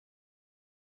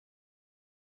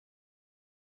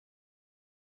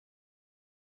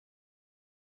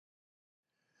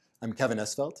I'm Kevin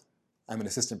Esvelt. I'm an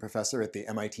assistant professor at the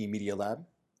MIT Media Lab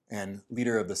and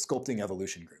leader of the Sculpting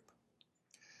Evolution group.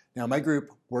 Now, my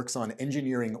group works on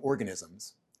engineering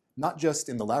organisms, not just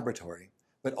in the laboratory,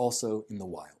 but also in the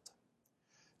wild.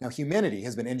 Now, humanity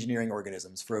has been engineering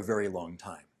organisms for a very long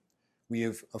time. We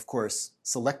have, of course,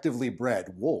 selectively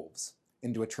bred wolves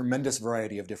into a tremendous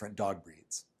variety of different dog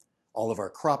breeds. All of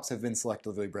our crops have been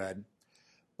selectively bred.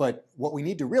 But what we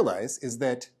need to realize is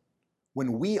that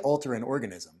when we alter an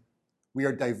organism, we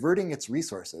are diverting its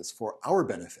resources for our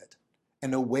benefit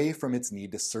and away from its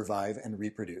need to survive and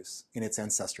reproduce in its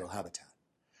ancestral habitat.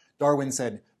 Darwin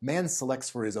said, "Man selects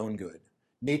for his own good,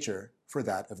 nature for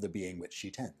that of the being which she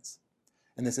tends."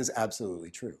 And this is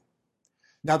absolutely true.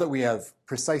 Now that we have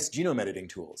precise genome editing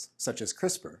tools, such as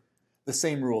CRISPR, the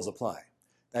same rules apply.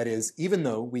 That is, even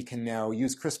though we can now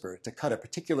use CRISPR to cut a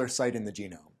particular site in the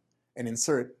genome and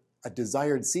insert a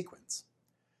desired sequence,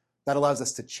 that allows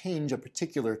us to change a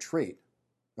particular trait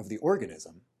of the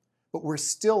organism, but we're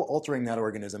still altering that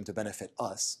organism to benefit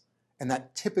us, and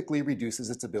that typically reduces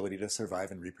its ability to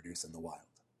survive and reproduce in the wild.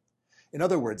 In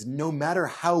other words, no matter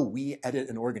how we edit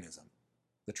an organism,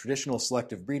 the traditional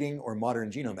selective breeding or modern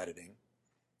genome editing,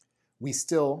 we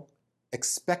still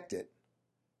expect it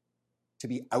to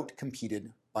be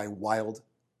outcompeted by wild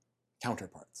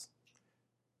counterparts.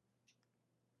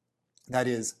 That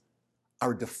is,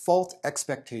 our default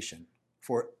expectation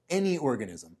for any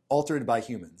organism altered by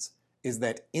humans is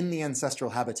that in the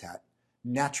ancestral habitat,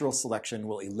 natural selection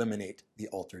will eliminate the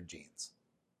altered genes.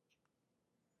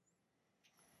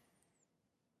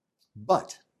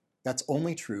 But that's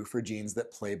only true for genes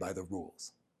that play by the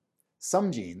rules.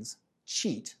 Some genes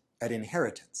cheat at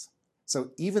inheritance.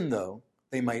 So even though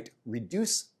they might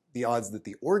reduce the odds that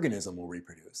the organism will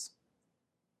reproduce,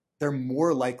 they're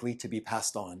more likely to be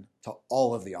passed on to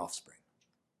all of the offspring.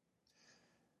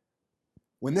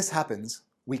 When this happens,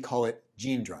 we call it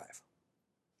gene drive.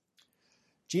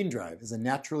 Gene drive is a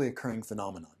naturally occurring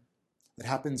phenomenon that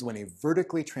happens when a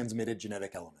vertically transmitted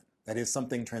genetic element, that is,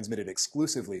 something transmitted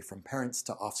exclusively from parents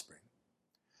to offspring,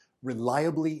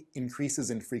 reliably increases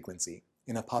in frequency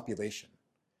in a population,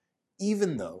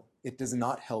 even though it does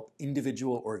not help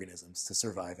individual organisms to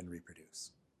survive and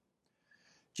reproduce.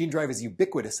 Gene drive is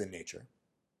ubiquitous in nature.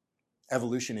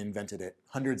 Evolution invented it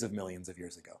hundreds of millions of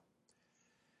years ago.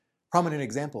 Prominent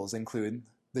examples include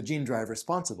the gene drive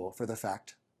responsible for the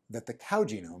fact that the cow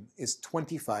genome is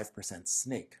 25%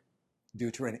 snake due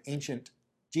to an ancient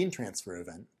gene transfer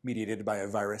event mediated by a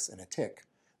virus and a tick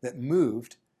that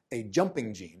moved a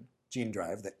jumping gene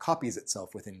drive that copies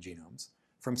itself within genomes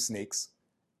from snakes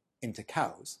into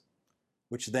cows,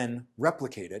 which then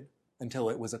replicated until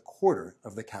it was a quarter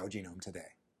of the cow genome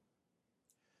today.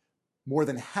 More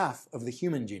than half of the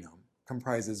human genome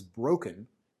comprises broken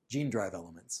gene drive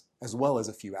elements, as well as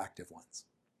a few active ones.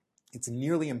 It's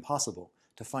nearly impossible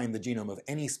to find the genome of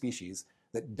any species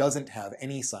that doesn't have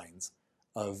any signs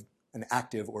of an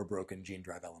active or broken gene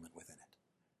drive element within it.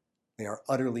 They are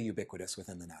utterly ubiquitous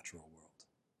within the natural world.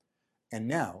 And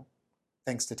now,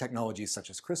 thanks to technologies such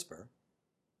as CRISPR,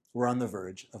 we're on the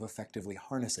verge of effectively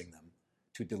harnessing them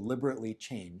to deliberately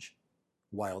change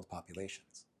wild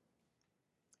populations.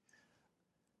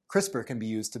 CRISPR can be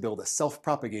used to build a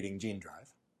self-propagating gene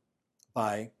drive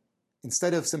by,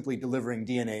 instead of simply delivering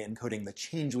DNA encoding the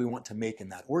change we want to make in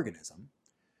that organism,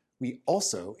 we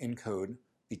also encode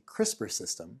the CRISPR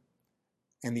system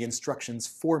and the instructions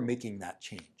for making that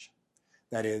change.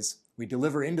 That is, we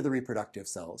deliver into the reproductive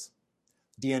cells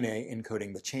DNA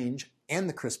encoding the change and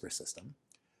the CRISPR system.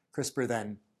 CRISPR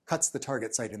then cuts the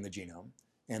target site in the genome,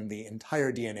 and the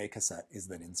entire DNA cassette is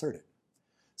then inserted.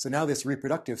 So now this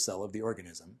reproductive cell of the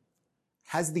organism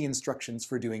has the instructions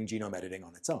for doing genome editing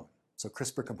on its own. So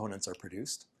CRISPR components are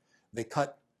produced, they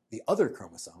cut the other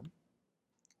chromosome,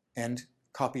 and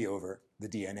copy over the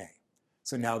DNA.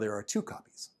 So now there are two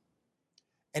copies.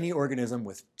 Any organism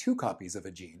with two copies of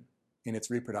a gene in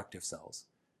its reproductive cells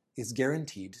is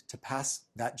guaranteed to pass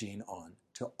that gene on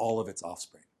to all of its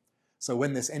offspring. So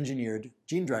when this engineered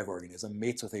gene drive organism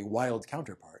mates with a wild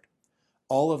counterpart,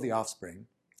 all of the offspring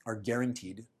are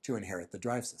guaranteed to inherit the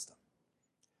drive system.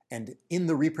 And in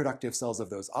the reproductive cells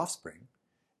of those offspring,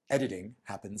 editing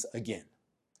happens again.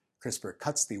 CRISPR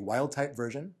cuts the wild-type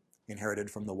version, inherited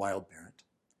from the wild parent,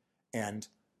 and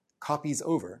copies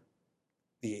over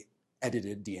the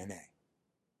edited DNA.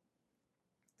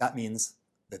 That means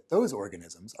that those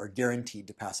organisms are guaranteed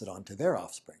to pass it on to their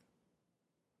offspring.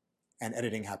 And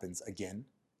editing happens again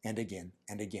and again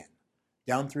and again,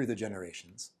 down through the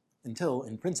generations, until,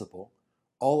 in principle,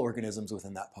 all organisms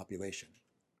within that population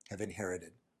have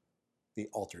inherited the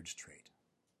altered trait.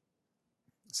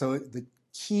 So the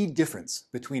key difference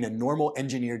between a normal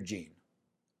engineered gene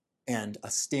and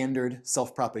a standard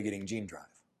self-propagating gene drive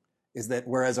is that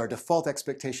whereas our default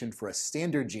expectation for a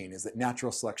standard gene is that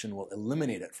natural selection will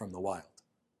eliminate it from the wild,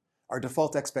 our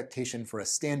default expectation for a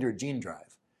standard gene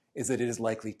drive is that it is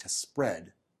likely to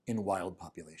spread in wild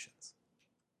populations.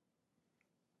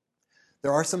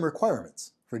 There are some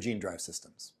requirements for gene drive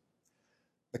systems.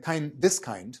 The kind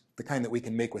that we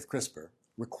can make with CRISPR,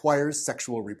 requires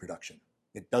sexual reproduction.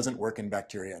 It doesn't work in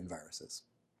bacteria and viruses.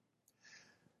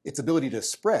 Its ability to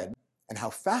spread and how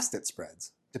fast it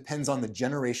spreads depends on the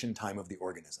generation time of the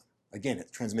organism. Again,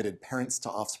 it's transmitted parents to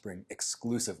offspring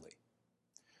exclusively.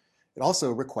 It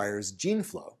also requires gene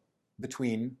flow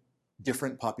between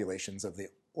different populations of the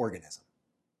organism.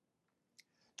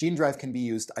 Gene drive can be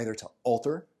used either to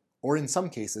alter or in some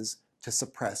cases to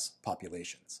suppress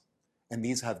populations, and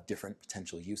these have different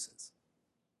potential uses.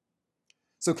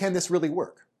 So can this really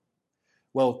work?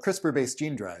 Well, CRISPR-based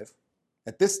gene drive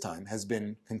at this time has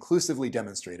been conclusively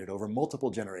demonstrated over multiple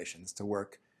generations to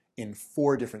work in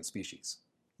 4 different species: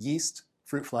 yeast,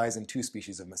 fruit flies, and 2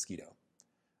 species of mosquito.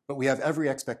 But we have every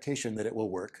expectation that it will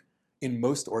work in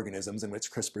most organisms in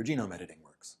which CRISPR genome editing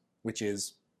works, which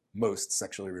is most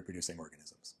sexually reproducing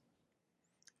organisms.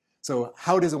 So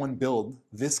how does one build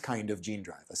this kind of gene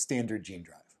drive, a standard gene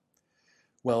drive?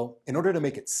 Well, in order to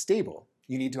make it stable,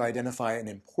 you need to identify an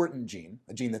important gene,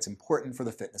 a gene that's important for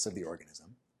the fitness of the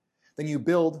organism. Then you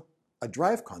build a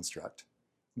drive construct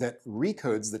that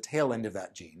recodes the tail end of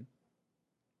that gene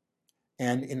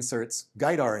and inserts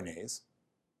guide RNAs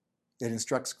that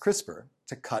instructs CRISPR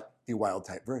to cut the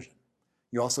wild-type version.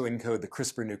 You also encode the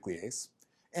CRISPR nuclease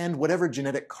and whatever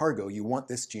genetic cargo you want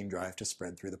this gene drive to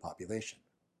spread through the population.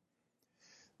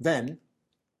 Then,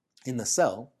 in the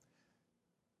cell,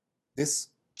 this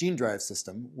gene drive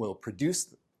system will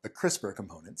produce the CRISPR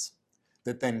components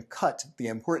that then cut the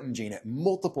important gene at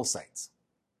multiple sites.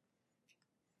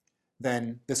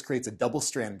 Then this creates a double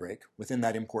strand break within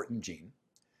that important gene,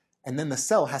 and then the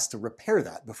cell has to repair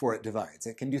that before it divides.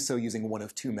 It can do so using one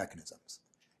of 2 mechanisms.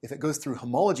 If it goes through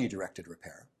homology-directed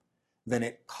repair, then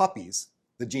it copies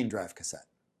the gene drive cassette.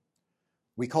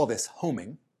 We call this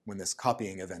homing when this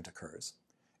copying event occurs,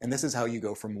 and this is how you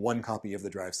go from 1 copy of the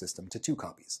drive system to 2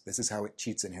 copies. This is how it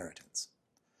cheats inheritance.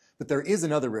 But there is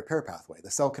another repair pathway.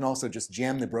 The cell can also just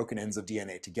jam the broken ends of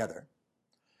DNA together.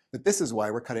 But this is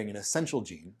why we're cutting an essential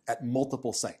gene at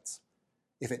multiple sites.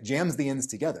 If it jams the ends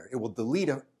together, it will delete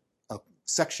a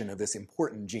section of this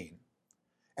important gene.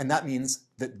 And that means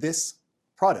that this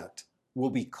product will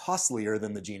be costlier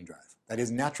than the gene drive. That is,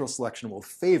 natural selection will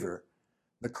favor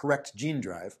the correct gene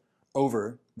drive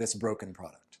over this broken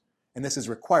product. And this is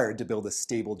required to build a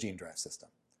stable gene drive system.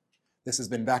 This has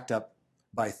been backed up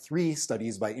by 3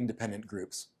 studies by independent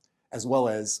groups, as well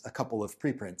as a couple of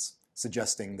preprints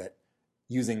suggesting that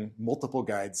using multiple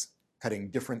guides cutting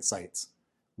different sites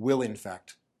will in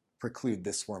fact preclude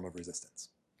this form of resistance.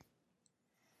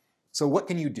 So what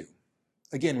can you do?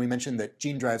 Again, we mentioned that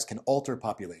gene drives can alter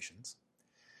populations.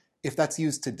 If that's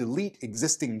used to delete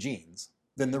existing genes,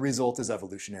 then the result is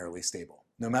evolutionarily stable.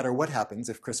 No matter what happens,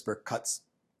 if CRISPR cuts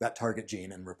that target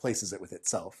gene and replaces it with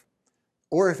itself,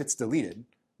 or if it's deleted,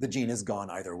 the gene is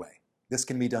gone either way. This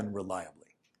can be done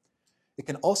reliably. It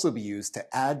can also be used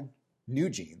to add new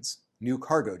genes, new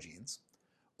cargo genes,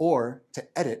 or to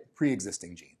edit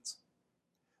pre-existing genes.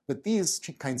 But these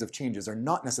kinds of changes are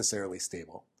not necessarily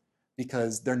stable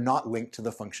because they're not linked to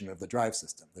the function of the drive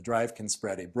system. The drive can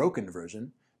spread a broken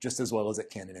version just as well as it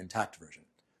can an intact version.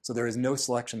 So there is no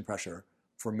selection pressure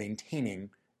for maintaining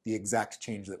the exact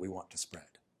change that we want to spread.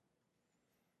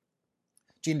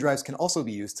 Gene drives can also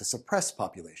be used to suppress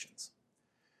populations.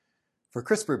 For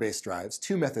CRISPR-based drives,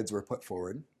 2 methods were put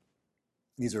forward.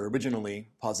 These were originally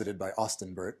posited by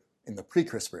Austin Burt in the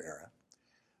pre-CRISPR era.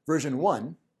 Version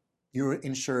 1, you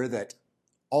ensure that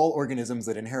all organisms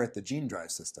that inherit the gene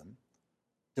drive system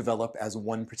develop as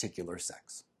one particular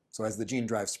sex. So as the gene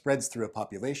drive spreads through a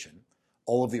population,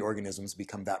 all of the organisms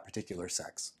become that particular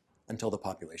sex until the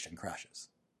population crashes.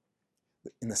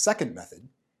 In the second method,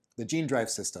 the gene drive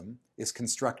system is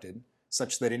constructed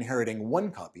such that inheriting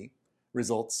 1 copy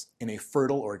results in a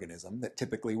fertile organism that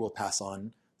typically will pass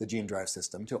on the gene drive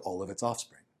system to all of its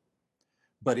offspring.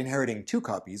 But inheriting 2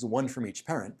 copies, 1 from each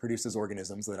parent, produces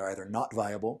organisms that are either not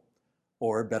viable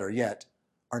or, better yet,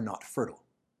 are not fertile.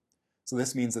 So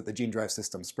this means that the gene drive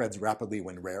system spreads rapidly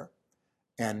when rare,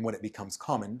 and when it becomes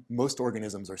common, most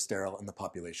organisms are sterile and the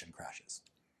population crashes.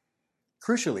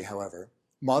 Crucially, however,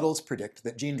 models predict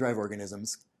that gene drive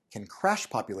organisms can crash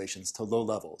populations to low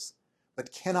levels,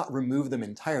 but cannot remove them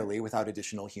entirely without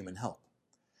additional human help.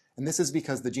 And this is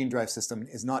because the gene drive system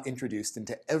is not introduced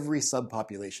into every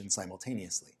subpopulation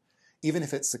simultaneously. Even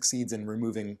if it succeeds in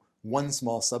removing one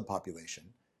small subpopulation,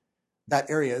 that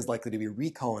area is likely to be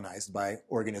recolonized by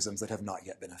organisms that have not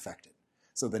yet been affected.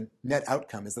 So the net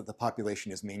outcome is that the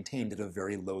population is maintained at a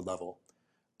very low level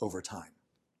over time.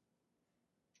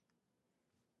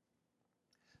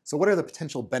 So what are the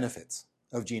potential benefits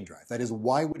of gene drive? That is,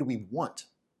 why would we want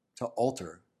to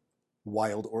alter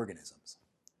wild organisms?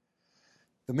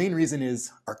 The main reason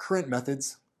is our current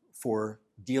methods for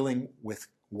dealing with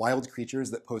wild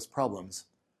creatures that pose problems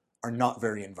are not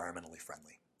very environmentally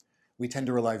friendly. We tend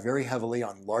to rely very heavily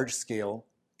on large-scale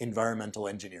environmental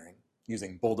engineering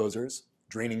using bulldozers,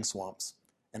 draining swamps,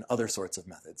 and other sorts of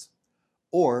methods.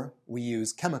 Or we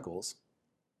use chemicals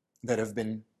that have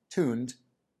been tuned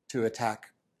to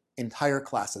attack entire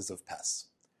classes of pests,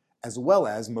 as well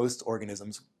as most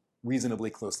organisms reasonably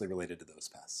closely related to those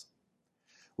pests.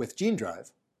 With gene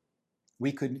drive,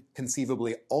 we could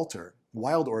conceivably alter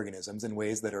wild organisms in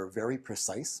ways that are very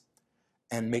precise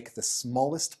and make the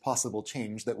smallest possible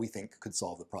change that we think could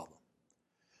solve the problem.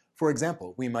 For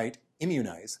example, we might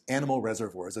immunize animal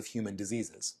reservoirs of human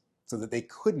diseases so that they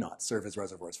could not serve as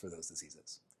reservoirs for those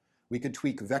diseases. We could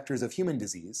tweak vectors of human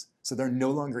disease so they're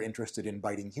no longer interested in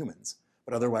biting humans,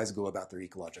 but otherwise go about their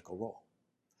ecological role.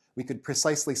 We could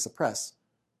precisely suppress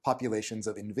populations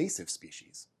of invasive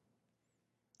species.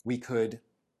 We could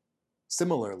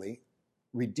similarly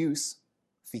reduce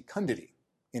fecundity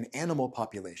in animal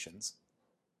populations,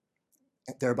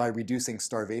 thereby reducing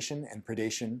starvation and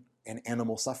predation and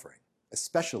animal suffering,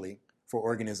 especially for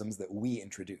organisms that we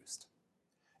introduced.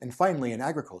 And finally, in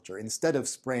agriculture, instead of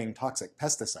spraying toxic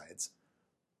pesticides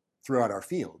throughout our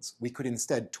fields, we could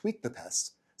instead tweak the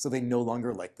pests so they no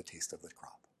longer like the taste of the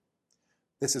crop.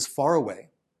 This is far away.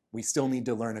 We still need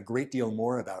to learn a great deal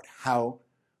more about how,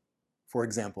 for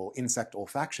example, insect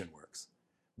olfaction works.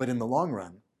 But in the long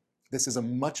run, this is a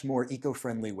much more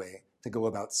eco-friendly way to go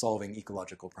about solving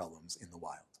ecological problems in the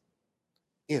wild,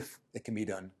 if it can be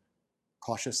done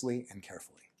cautiously and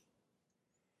carefully.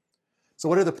 So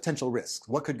what are the potential risks?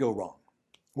 What could go wrong?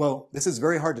 Well, this is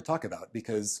very hard to talk about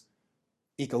because,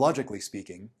 ecologically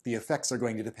speaking, the effects are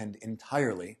going to depend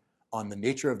entirely on the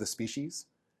nature of the species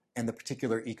and the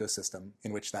particular ecosystem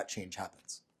in which that change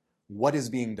happens. What is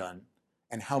being done,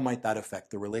 and how might that affect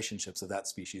the relationships of that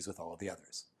species with all of the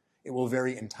others? It will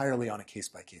vary entirely on a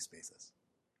case-by-case basis.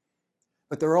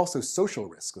 But there are also social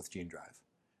risks with gene drive,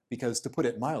 because, to put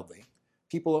it mildly,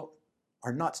 people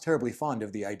are not terribly fond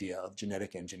of the idea of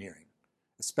genetic engineering,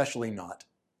 especially not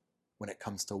when it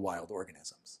comes to wild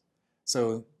organisms.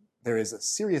 So there is a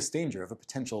serious danger of a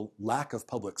potential lack of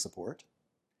public support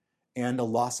and a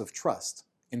loss of trust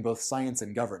in both science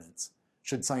and governance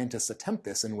should scientists attempt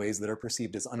this in ways that are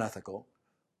perceived as unethical,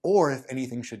 or if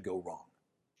anything should go wrong.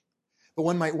 But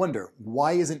one might wonder,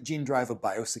 why isn't gene drive a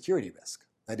biosecurity risk?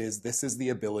 That is, this is the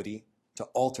ability to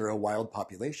alter a wild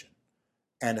population,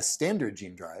 and a standard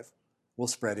gene drive will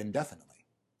spread indefinitely.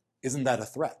 Isn't that a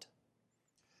threat?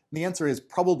 And the answer is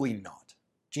probably not.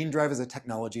 Gene drive is a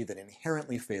technology that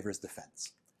inherently favors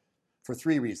defense, for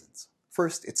three reasons.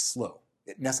 First, it's slow.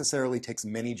 It necessarily takes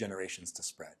many generations to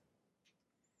spread.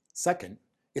 Second,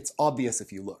 it's obvious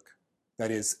if you look.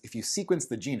 That is, if you sequence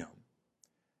the genome,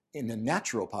 in a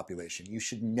natural population, you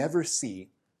should never see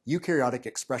eukaryotic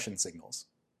expression signals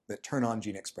that turn on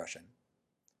gene expression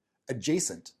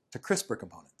adjacent to CRISPR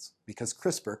components, because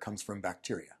CRISPR comes from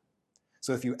bacteria.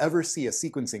 So if you ever see a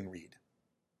sequencing read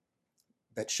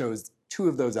that shows two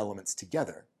of those elements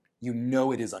together, you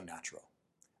know it is unnatural.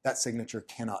 That signature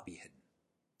cannot be hidden.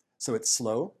 So it's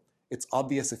slow, it's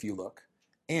obvious if you look,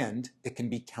 and it can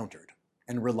be countered,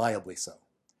 and reliably so.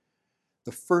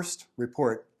 The first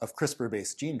report of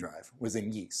CRISPR-based gene drive was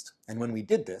in yeast, and when we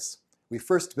did this, we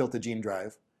first built a gene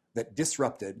drive that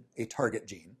disrupted a target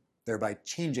gene, thereby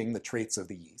changing the traits of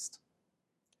the yeast.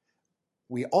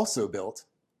 We also built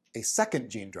a second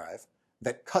gene drive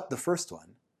that cut the first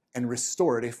one and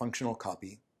restored a functional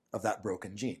copy of that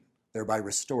broken gene, thereby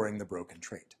restoring the broken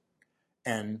trait.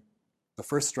 And the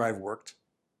first drive worked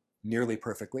nearly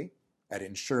perfectly at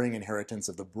ensuring inheritance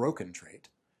of the broken trait,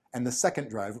 and the second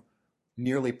drive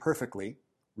nearly perfectly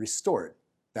restored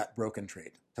that broken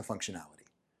trait to functionality.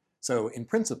 So in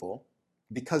principle,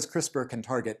 because CRISPR can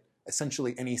target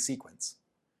essentially any sequence,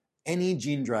 any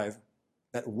gene drive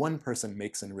that one person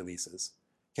makes and releases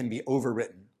can be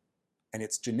overwritten and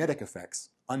its genetic effects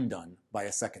undone by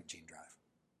a second gene drive.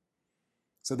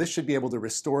 So this should be able to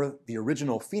restore the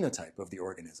original phenotype of the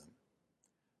organism,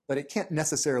 but it can't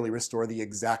necessarily restore the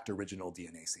exact original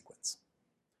DNA sequence.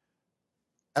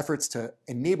 Efforts to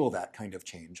enable that kind of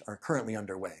change are currently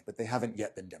underway, but they haven't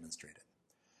yet been demonstrated.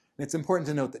 And it's important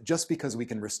to note that just because we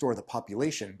can restore the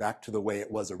population back to the way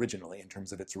it was originally in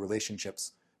terms of its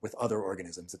relationships with other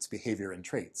organisms, its behavior and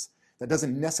traits, that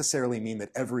doesn't necessarily mean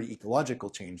that every ecological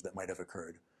change that might have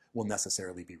occurred will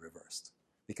necessarily be reversed,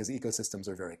 because ecosystems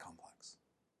are very complex.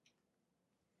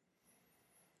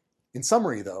 In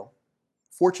summary, though,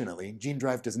 fortunately, gene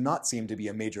drive does not seem to be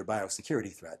a major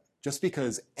biosecurity threat, just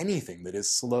because anything that is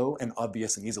slow and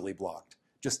obvious and easily blocked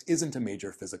just isn't a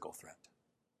major physical threat.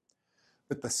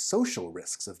 But the social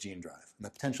risks of gene drive and the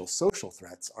potential social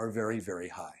threats are very, very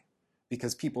high,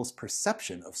 because people's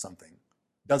perception of something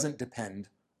doesn't depend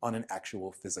on an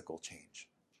actual physical change.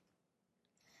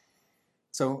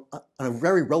 So a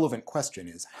very relevant question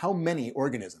is, how many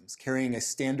organisms carrying a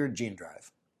standard gene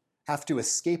drive have to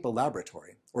escape a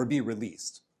laboratory or be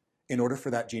released in order for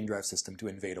that gene drive system to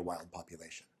invade a wild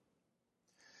population?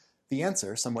 The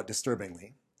answer, somewhat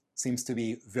disturbingly, seems to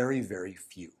be very, very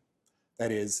few.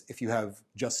 That is, if you have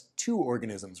just 2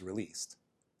 organisms released,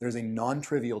 there's a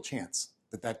non-trivial chance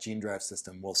that that gene drive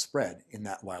system will spread in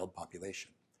that wild population.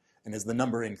 And as the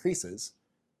number increases,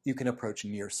 you can approach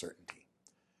near certainty.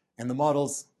 And the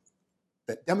models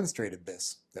that demonstrated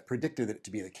this, that predicted it to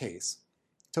be the case,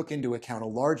 took into account a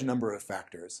large number of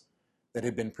factors that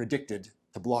had been predicted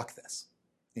to block this,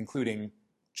 including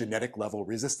genetic level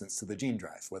resistance to the gene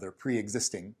drive, whether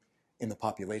pre-existing in the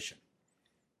population,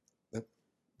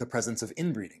 the presence of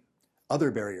inbreeding, other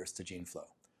barriers to gene flow.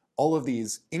 All of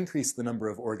these increased the number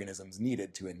of organisms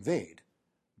needed to invade,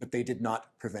 but they did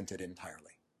not prevent it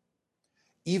entirely.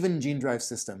 Even gene drive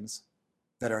systems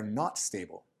that are not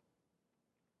stable,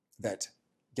 that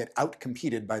get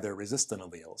outcompeted by their resistant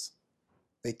alleles,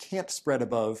 they can't spread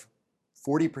above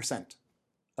 40%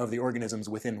 of the organisms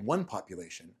within one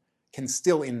population, can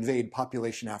still invade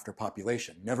population after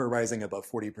population, never rising above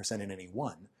 40% in any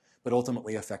one, but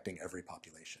ultimately affecting every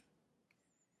population.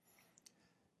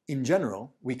 In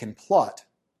general, we can plot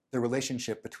the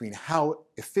relationship between how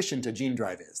efficient a gene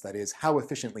drive is, that is, how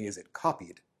efficiently is it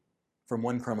copied from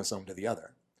one chromosome to the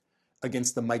other,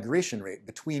 against the migration rate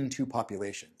between 2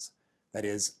 populations. That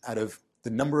is, out of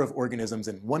the number of organisms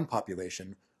in one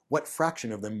population, what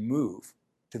fraction of them move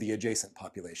to the adjacent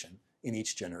population in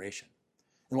each generation.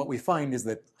 And what we find is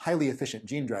that highly efficient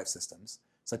gene drive systems,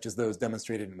 such as those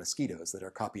demonstrated in mosquitoes that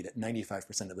are copied at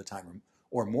 95% of the time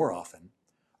or more often,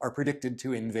 are predicted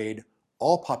to invade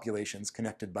all populations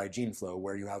connected by gene flow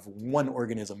where you have 1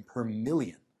 organism per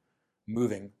million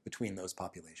moving between those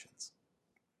populations.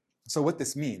 So what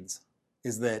this means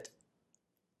is that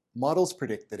models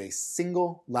predict that a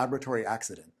single laboratory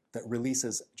accident that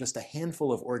releases just a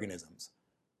handful of organisms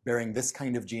bearing this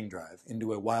kind of gene drive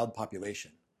into a wild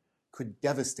population could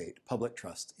devastate public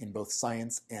trust in both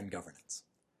science and governance.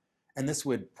 And this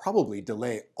would probably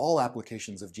delay all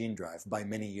applications of gene drive by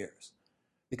many years,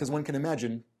 because one can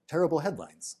imagine terrible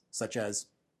headlines, such as,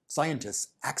 "Scientists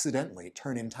accidentally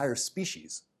turn entire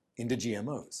species into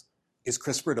GMOs. Is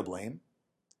CRISPR to blame?"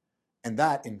 And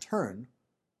that, in turn,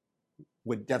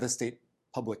 would devastate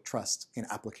public trust in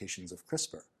applications of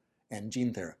CRISPR and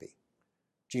gene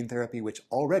therapy which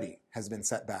already has been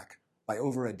set back by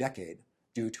over a decade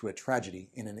due to a tragedy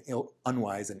in an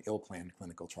unwise and ill-planned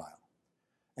clinical trial.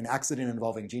 An accident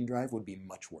involving gene drive would be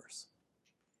much worse.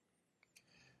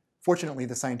 Fortunately,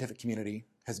 the scientific community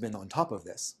has been on top of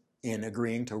this in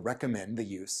agreeing to recommend the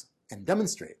use and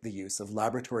demonstrate the use of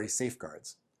laboratory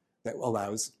safeguards that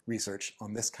allows research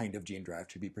on this kind of gene drive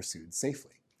to be pursued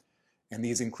safely. And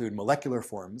these include molecular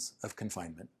forms of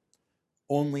confinement,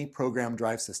 only program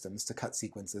drive systems to cut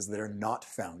sequences that are not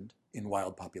found in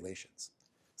wild populations,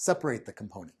 separate the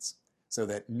components so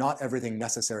that not everything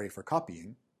necessary for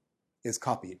copying is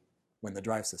copied when the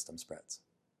drive system spreads.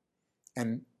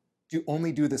 And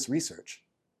only do this research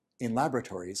in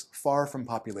laboratories far from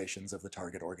populations of the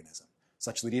target organism,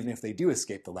 such that even if they do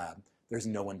escape the lab, there's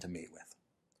no one to mate with.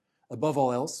 Above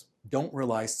all else, don't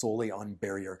rely solely on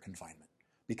barrier confinement,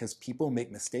 because people make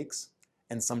mistakes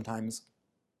and sometimes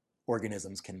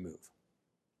organisms can move.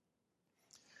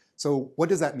 So what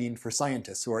does that mean for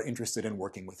scientists who are interested in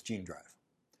working with gene drive?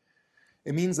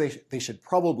 It means they should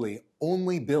probably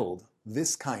only build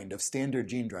this kind of standard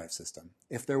gene drive system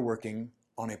if they're working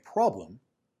on a problem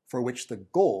for which the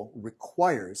goal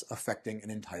requires affecting an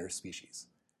entire species.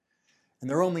 And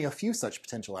there are only a few such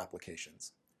potential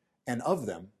applications, and of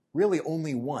them, really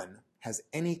only one has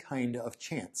any kind of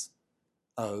chance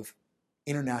of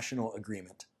international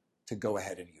agreement to go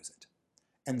ahead and use it.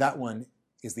 And that one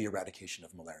is the eradication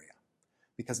of malaria.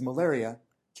 Because malaria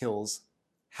kills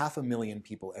 500,000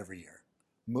 people every year,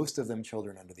 most of them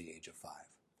children under the age of 5.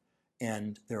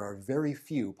 And there are very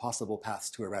few possible paths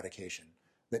to eradication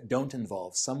that don't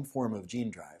involve some form of gene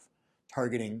drive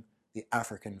targeting the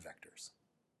African vectors.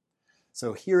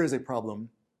 So here is a problem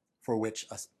for which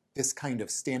this kind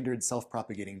of standard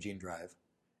self-propagating gene drive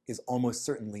is almost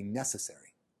certainly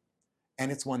necessary.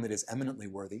 And it's one that is eminently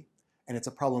worthy, and it's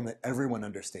a problem that everyone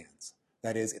understands.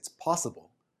 That is, it's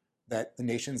possible that the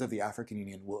nations of the African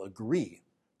Union will agree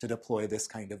to deploy this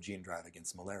kind of gene drive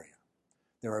against malaria.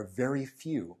 There are very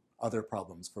few other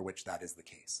problems for which that is the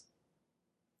case.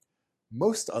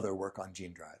 Most other work on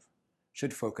gene drive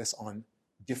should focus on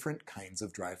different kinds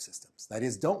of drive systems. That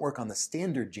is, don't work on the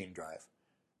standard gene drive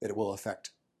that it will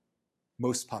affect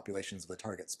most populations of the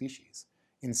target species.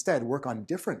 Instead, work on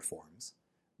different forms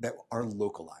that are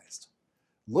localized.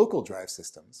 Local drive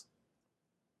systems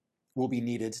will be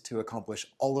needed to accomplish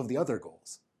all of the other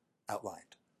goals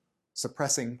outlined.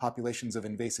 Suppressing populations of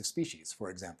invasive species, for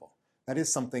example. That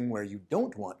is something where you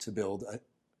don't want to build a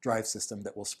drive system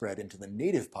that will spread into the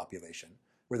native population,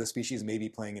 where the species may be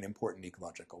playing an important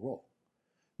ecological role.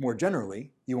 More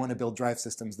generally, you want to build drive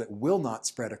systems that will not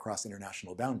spread across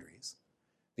international boundaries,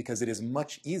 because it is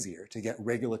much easier to get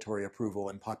regulatory approval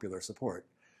and popular support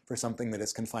for something that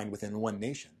is confined within one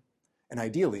nation, and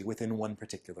ideally within one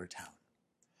particular town.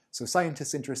 So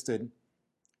scientists interested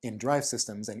in drive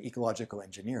systems and ecological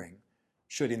engineering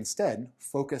should instead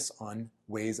focus on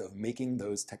ways of making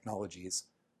those technologies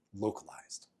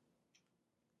localized.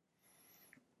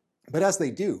 But as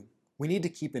they do, we need to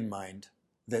keep in mind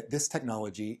that this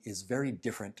technology is very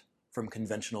different from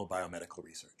conventional biomedical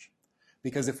research.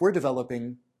 Because if we're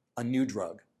developing a new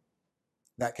drug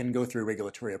that can go through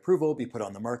regulatory approval, be put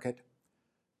on the market,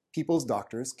 people's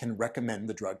doctors can recommend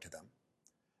the drug to them,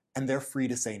 and they're free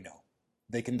to say no.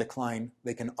 They can decline,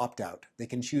 they can opt out, they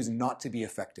can choose not to be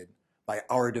affected by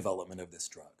our development of this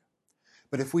drug.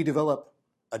 But if we develop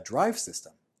a drive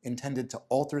system intended to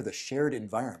alter the shared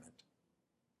environment,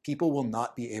 people will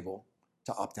not be able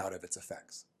to opt out of its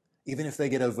effects. Even if they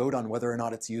get a vote on whether or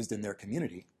not it's used in their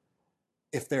community,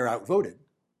 if they're outvoted,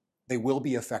 they will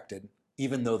be affected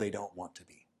even though they don't want to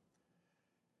be.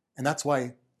 And that's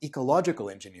why ecological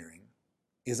engineering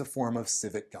is a form of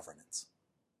civic governance.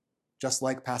 Just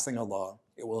like passing a law,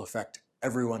 it will affect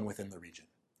everyone within the region.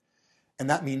 And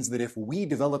that means that if we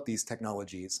develop these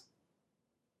technologies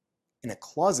in a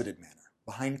closeted manner,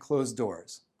 behind closed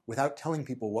doors, without telling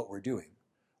people what we're doing,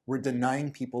 we're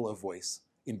denying people a voice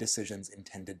in decisions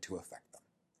intended to affect them.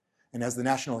 And as the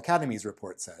National Academy's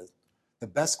report says, the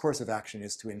best course of action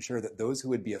is to ensure that those who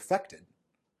would be affected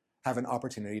have an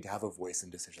opportunity to have a voice in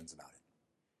decisions about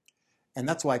it. And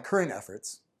that's why current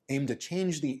efforts aim to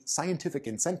change the scientific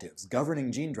incentives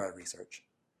governing gene drive research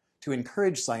to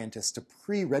encourage scientists to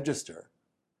pre-register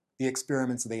the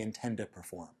experiments they intend to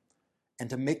perform, and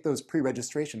to make those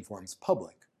pre-registration forms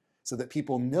public so that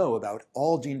people know about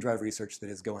all gene drive research that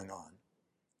is going on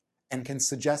and can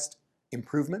suggest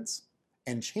improvements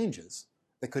and changes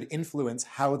that could influence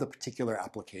how the particular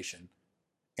application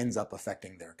ends up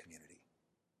affecting their community.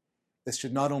 This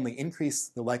should not only increase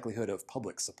the likelihood of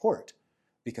public support,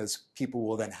 because people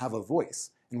will then have a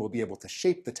voice and will be able to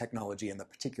shape the technology and the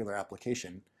particular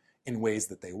application in ways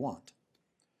that they want,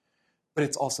 but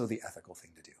it's also the ethical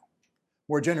thing to do.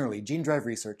 More generally, gene drive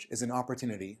research is an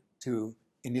opportunity to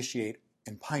initiate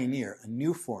and pioneer a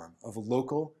new form of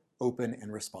local, open,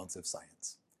 and responsive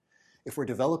science. If we're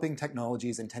developing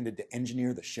technologies intended to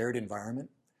engineer the shared environment,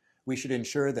 we should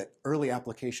ensure that early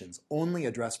applications only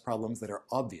address problems that are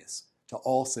obvious to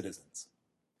all citizens.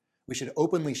 We should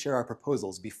openly share our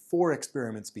proposals before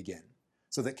experiments begin,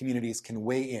 so that communities can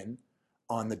weigh in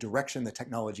on the direction the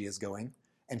technology is going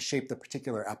and shape the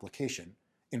particular application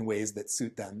in ways that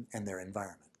suit them and their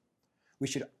environment. We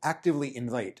should actively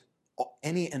invite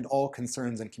any and all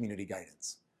concerns and community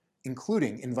guidance,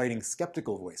 including inviting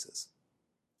skeptical voices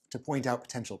to point out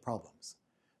potential problems.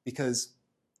 Because,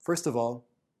 first of all,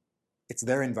 it's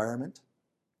their environment,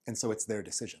 and so it's their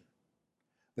decision.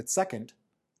 But second,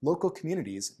 local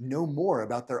communities know more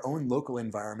about their own local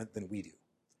environment than we do.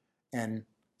 And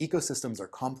ecosystems are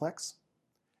complex,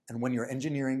 and when you're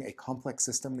engineering a complex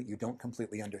system that you don't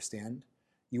completely understand,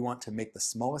 you want to make the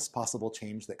smallest possible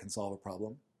change that can solve a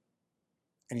problem,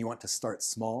 and you want to start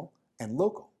small and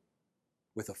local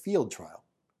with a field trial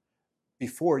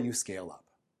before you scale up.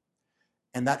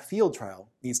 And that field trial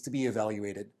needs to be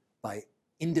evaluated by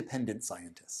independent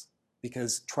scientists,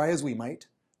 because try as we might,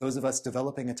 those of us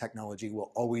developing a technology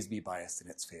will always be biased in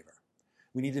its favor.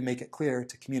 We need to make it clear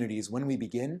to communities when we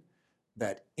begin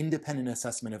that independent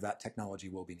assessment of that technology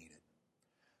will be needed.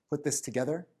 Put this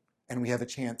together, and we have a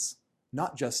chance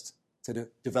not just to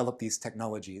develop these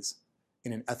technologies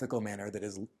in an ethical manner that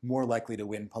is more likely to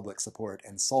win public support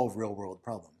and solve real-world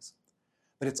problems,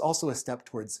 but it's also a step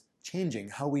towards changing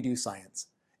how we do science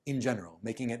in general,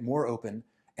 making it more open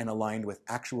and aligned with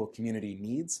actual community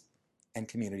needs and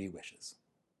community wishes.